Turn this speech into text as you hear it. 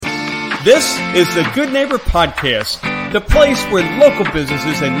This is the Good Neighbor Podcast, the place where local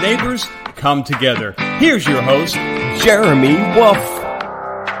businesses and neighbors come together. Here's your host, Jeremy Wolf.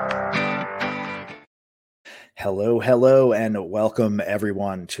 Hello, and welcome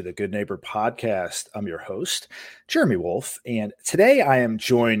everyone to the Good Neighbor Podcast. I'm your host, Jeremy Wolf, and today I am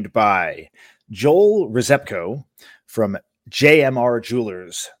joined by Joel Rzepko from JMR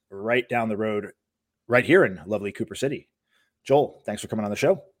Jewelers, right down the road, right here in lovely Cooper City. Joel, thanks for coming on the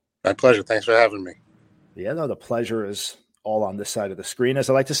show. My pleasure. Thanks for having me. Yeah, no, the pleasure is all on this side of the screen, as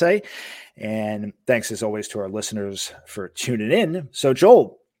I like to say. And thanks, as always, to our listeners for tuning in. So,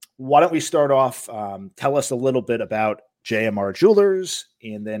 Joel, why don't we start off? Tell us a little bit about JMR Jewelers,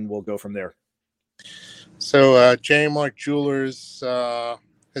 and then we'll go from there. So, JMR Jewelers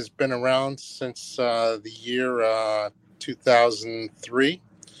has been around since the year 2003.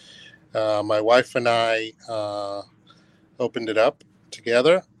 My wife and I opened it up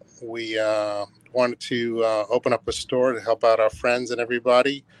together. We wanted to open up a store to help out our friends and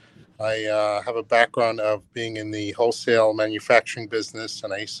everybody. I have a background of being in the wholesale manufacturing business,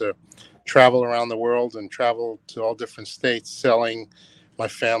 and I used to travel around the world and travel to all different states selling my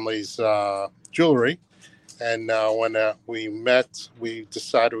family's jewelry. And when we met, we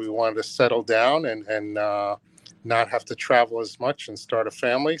decided we wanted to settle down and not have to travel as much and start a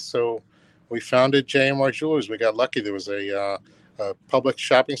family. So we founded JMR Jewelers. We got lucky. There was a public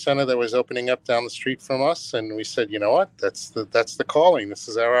shopping center that was opening up down the street from us, and we said, you know what, that's the calling. This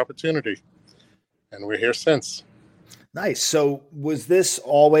is our opportunity, and we're here since. Nice. So was this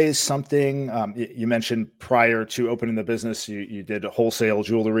always something you mentioned prior to opening the business, you did wholesale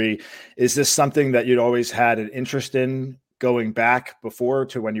jewelry? Is this something that you'd always had an interest in going back before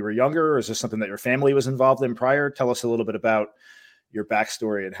to when you were younger, or is this something that your family was involved in prior? Tell us a little bit about your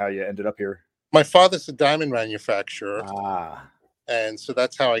backstory and how you ended up here. My father's a diamond manufacturer. And so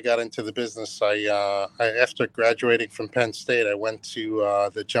that's how I got into the business. I after graduating from Penn State, I went to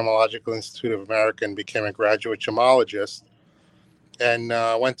the Gemological Institute of America and became a graduate gemologist, and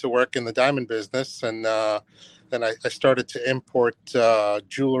went to work in the diamond business. And then I started to import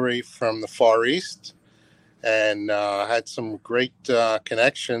jewelry from the Far East, and had some great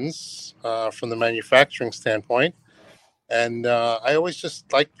connections from the manufacturing standpoint. And I always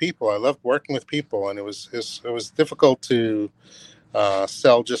just liked people. I loved working with people, and it was difficult to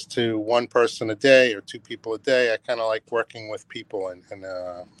sell just to one person a day or two people a day. I kind of like working with people,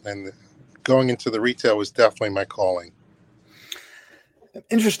 and going into the retail was definitely my calling. I'm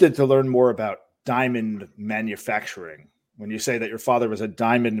interested to learn more about diamond manufacturing. When you say that your father was a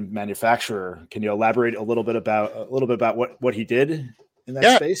diamond manufacturer, can you elaborate a little bit about what he did in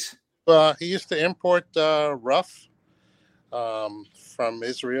that space? He used to import rough from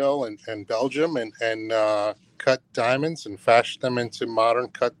Israel and Belgium, and cut diamonds and fashion them into modern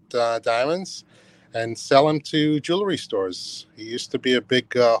cut diamonds and sell them to jewelry stores. He used to be a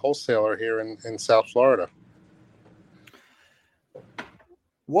big wholesaler here in South Florida.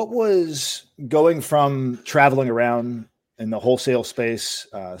 What was going from traveling around in the wholesale space,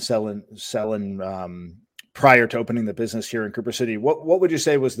 selling prior to opening the business here in Cooper City? What would you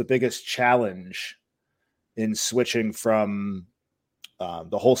say was the biggest challenge in switching from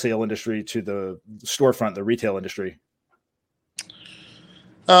the wholesale industry to the storefront, the retail industry?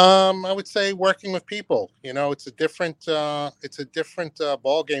 I would say working with people. You know, it's a different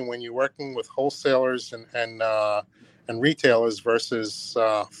ball game when you're working with wholesalers and retailers versus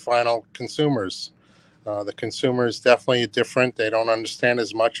final consumers. The consumer is definitely different. They don't understand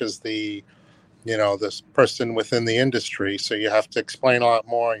as much as this person within the industry. So you have to explain a lot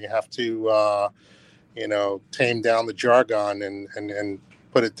more. You have to tame down the jargon and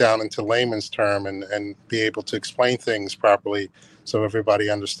put it down into layman's term and be able to explain things properly so everybody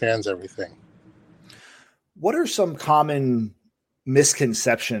understands everything. What are some common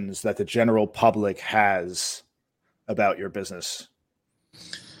misconceptions that the general public has about your business?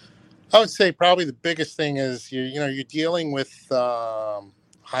 I would say probably the biggest thing is you're dealing with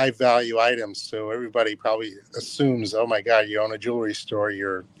high value items, so everybody probably assumes, oh my God, you own a jewelry store,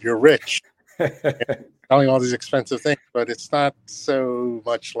 you're rich. Selling all these expensive things, but it's not so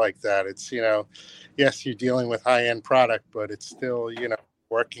much like that. It's, yes, you're dealing with high-end product, but it's still,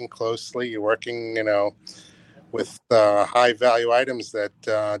 working closely. You're working, with high value items that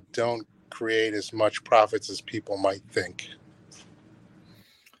don't create as much profits as people might think.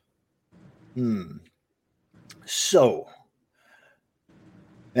 So,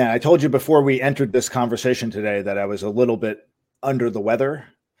 and I told you before we entered this conversation today that I was a little bit under the weather.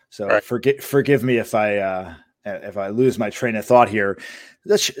 So right. Forgive me if I lose my train of thought here.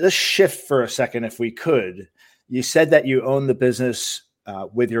 Let's shift for a second, if we could. You said that you own the business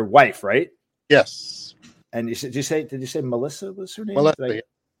with your wife, right? Yes. And did you say Melissa was her name? Melissa. Yeah.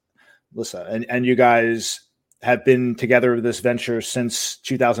 Melissa. And you guys have been together with this venture since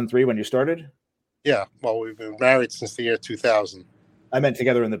 2003 when you started? Yeah. Well, we've been married since the year 2000. I meant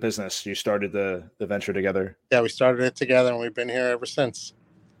together in the business. You started the venture together. Yeah, we started it together, and we've been here ever since.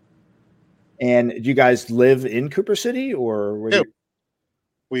 And do you guys live in Cooper City, or where do you?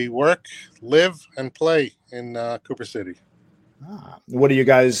 We work, live, and play in Cooper City. What do you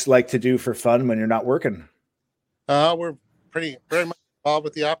guys like to do for fun when you're not working? We're very much involved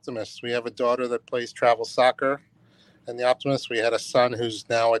with the Optimists. We have a daughter that plays travel soccer in the Optimists. We had a son who's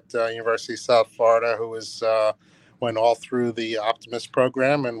now at University of South Florida who went all through the Optimist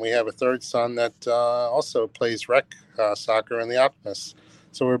program, and we have a third son that also plays rec soccer in the Optimists.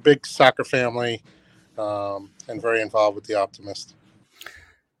 So we're a big soccer family and very involved with the Optimist.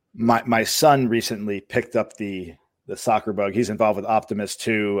 My son recently picked up the soccer bug. He's involved with Optimist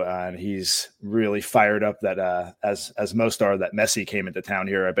too, and he's really fired up that as most are, that Messi came into town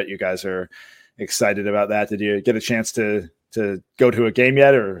here. I bet you guys are excited about that. Did you get a chance to go to a game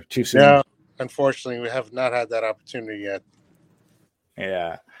yet, or too soon? No, unfortunately, we have not had that opportunity yet.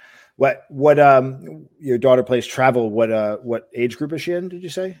 Yeah. What your daughter plays travel? What age group is she in? Did you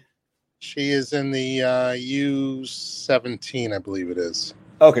say? She is in the U17, I believe it is.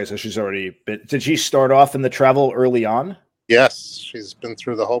 Okay, so she's already been. Did she start off in the travel early on? Yes, she's been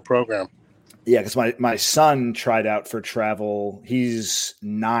through the whole program. Yeah, because my son tried out for travel. He's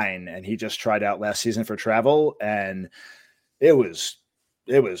 9, and he just tried out last season for travel, and it was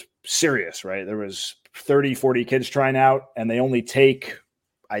serious, right? There was 30, 40 kids trying out, and they only take,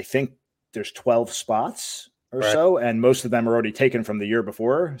 I think there's 12 spots or so, and most of them are already taken from the year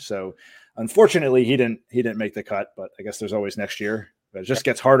before. So unfortunately, he didn't make the cut, but I guess there's always next year. But it just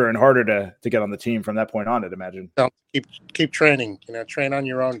gets harder and harder to get on the team from that point on, I'd imagine. Keep training. Train on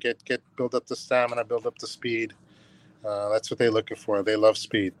your own. Build up the stamina, build up the speed. That's what they're looking for. They love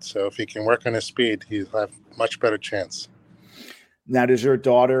speed. So if he can work on his speed, he'll have much better chance. Now,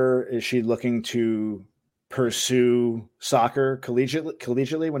 is she looking to pursue soccer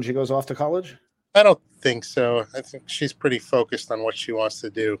collegiately when she goes off to college? I don't think so. I think she's pretty focused on what she wants to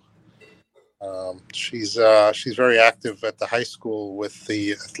do. She's very active at the high school with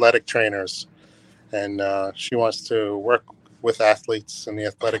the athletic trainers, and she wants to work with athletes in the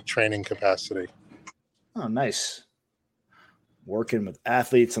athletic training capacity. Oh, nice. Working with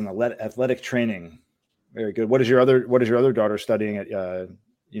athletes on the athletic training. Very good. What is your other daughter studying at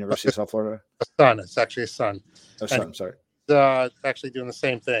University of South Florida? A son. It's actually a son. A son. I'm sorry. Actually doing the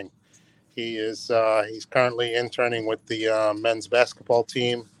same thing. He's currently interning with the men's basketball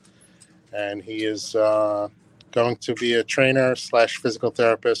team, and he is going to be a trainer / physical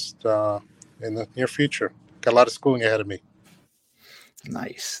therapist in the near future. Got a lot of schooling ahead of me.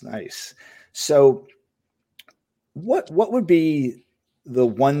 Nice. So, what would be the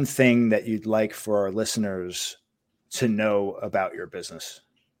one thing that you'd like for our listeners to know about your business?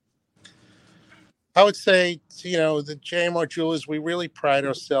 I would say, the JMR Jewelers, we really pride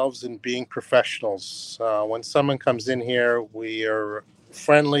ourselves in being professionals. When someone comes in here, we are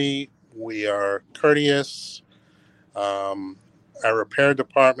friendly, we are courteous. Our repair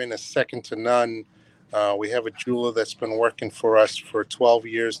department is second to none. We have a jeweler that's been working for us for 12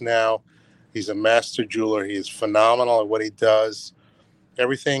 years now. He's a master jeweler. He is phenomenal at what he does.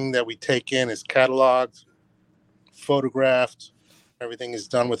 Everything that we take in is cataloged, photographed. Everything is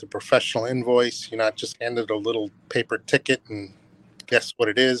done with a professional invoice. You're not just handed a little paper ticket and guess what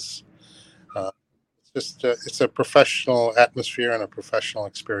it is. It's a professional atmosphere and a professional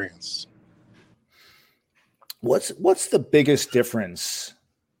experience. What's the biggest difference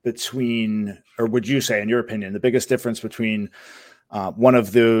between, or would you say, in your opinion, the biggest difference between one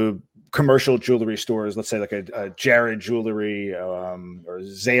of the commercial jewelry stores, let's say like a Jared Jewelry or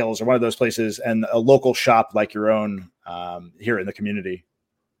Zales or one of those places, and a local shop like your own here in the community?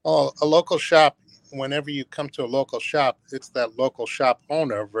 Oh, a local shop, whenever you come to a local shop, it's that local shop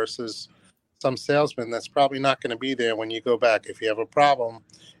owner versus some salesman that's probably not going to be there when you go back. If you have a problem,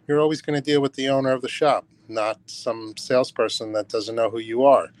 you're always going to deal with the owner of the shop, not some salesperson that doesn't know who you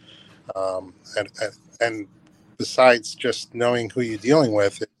are. And besides just knowing who you're dealing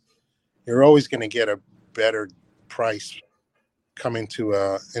with, you're always going to get a better price coming to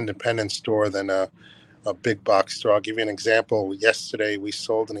an independent store than a big box store. I'll give you an example. Yesterday, we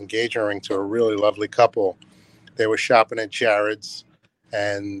sold an engagement ring to a really lovely couple. They were shopping at Jared's,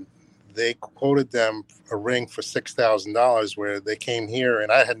 and they quoted them a ring for $6,000, where they came here, and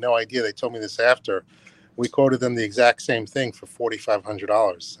I had no idea. They told me this after. We quoted them the exact same thing for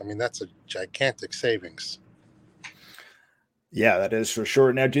 $4,500. I mean, that's a gigantic savings. Yeah, that is for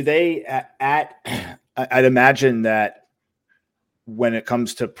sure. Now, do they I'd imagine that when it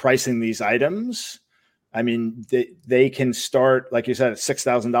comes to pricing these items, I mean, they can start, like you said, at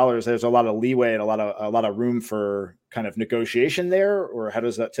 $6,000. There's a lot of leeway and a lot of room for kind of negotiation there, or how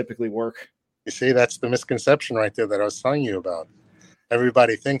does that typically work? You see, that's the misconception right there that I was telling you about.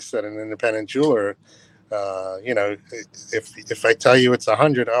 Everybody thinks that an independent jeweler, if I tell you it's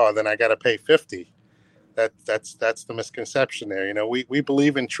 100, then I got to pay 50. That's the misconception there. You know, we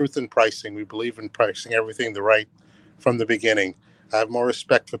believe in truth in pricing. We believe in pricing everything right from the beginning. I have more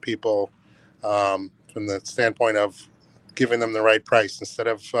respect for people from the standpoint of giving them the right price instead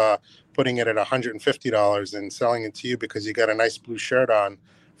of putting it at $150 and selling it to you because you got a nice blue shirt on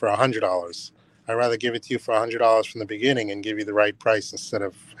for $100. I'd rather give it to you for $100 from the beginning and give you the right price instead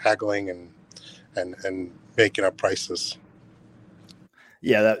of haggling and making up prices.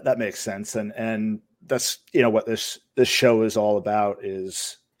 Yeah, that makes sense. And that's, what this show is all about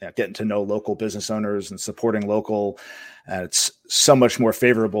is getting to know local business owners and supporting local. It's so much more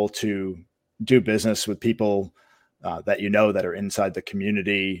favorable to do business with people that that are inside the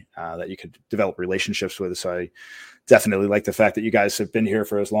community that you could develop relationships with. So I definitely like the fact that you guys have been here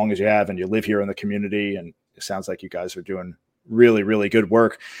for as long as you have and you live here in the community. And it sounds like you guys are doing really, really good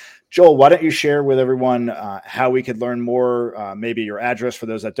work. Joel, why don't you share with everyone how we could learn more, maybe your address for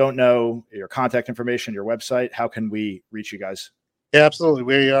those that don't know, your contact information, your website. How can we reach you guys? Yeah, absolutely.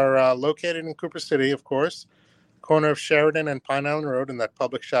 We are located in Cooper City, of course, corner of Sheridan and Pine Island Road in that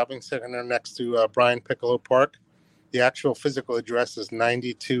public shopping center next to Brian Piccolo Park. The actual physical address is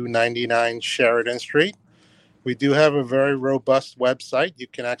 9299 Sheridan Street. We do have a very robust website. You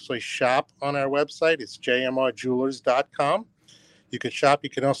can actually shop on our website. It's jmrjewelers.com. You can shop. You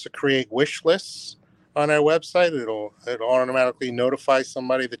can also create wish lists on our website. It'll automatically notify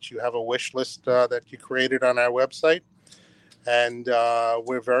somebody that you have a wish list that you created on our website. And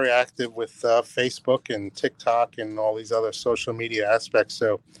we're very active with Facebook and TikTok and all these other social media aspects.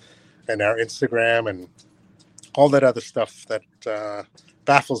 So, and our Instagram and all that other stuff that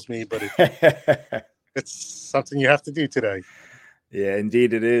baffles me, but it's something you have to do today. Yeah,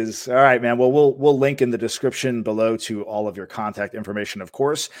 indeed it is. All right, man. Well, we'll link in the description below to all of your contact information, of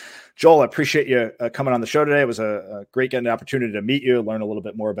course. Joel, I appreciate you coming on the show today. It was a great getting the opportunity to meet you, learn a little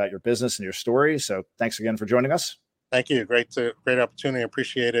bit more about your business and your story. So thanks again for joining us. Thank you. Great opportunity.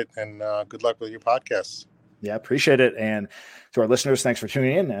 Appreciate it. And good luck with your podcasts. Yeah, appreciate it. And to our listeners, thanks for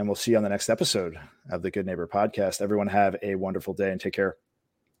tuning in. And we'll see you on the next episode of the Good Neighbor Podcast. Everyone have a wonderful day and take care.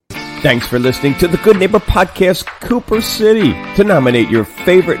 Thanks for listening to the Good Neighbor Podcast, Cooper City. To nominate your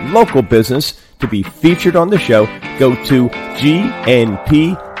favorite local business to be featured on the show, go to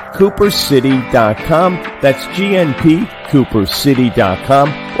gnpcoopercity.com. That's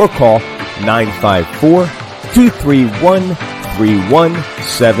gnpcoopercity.com or call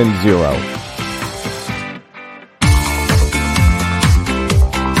 954-231-3170.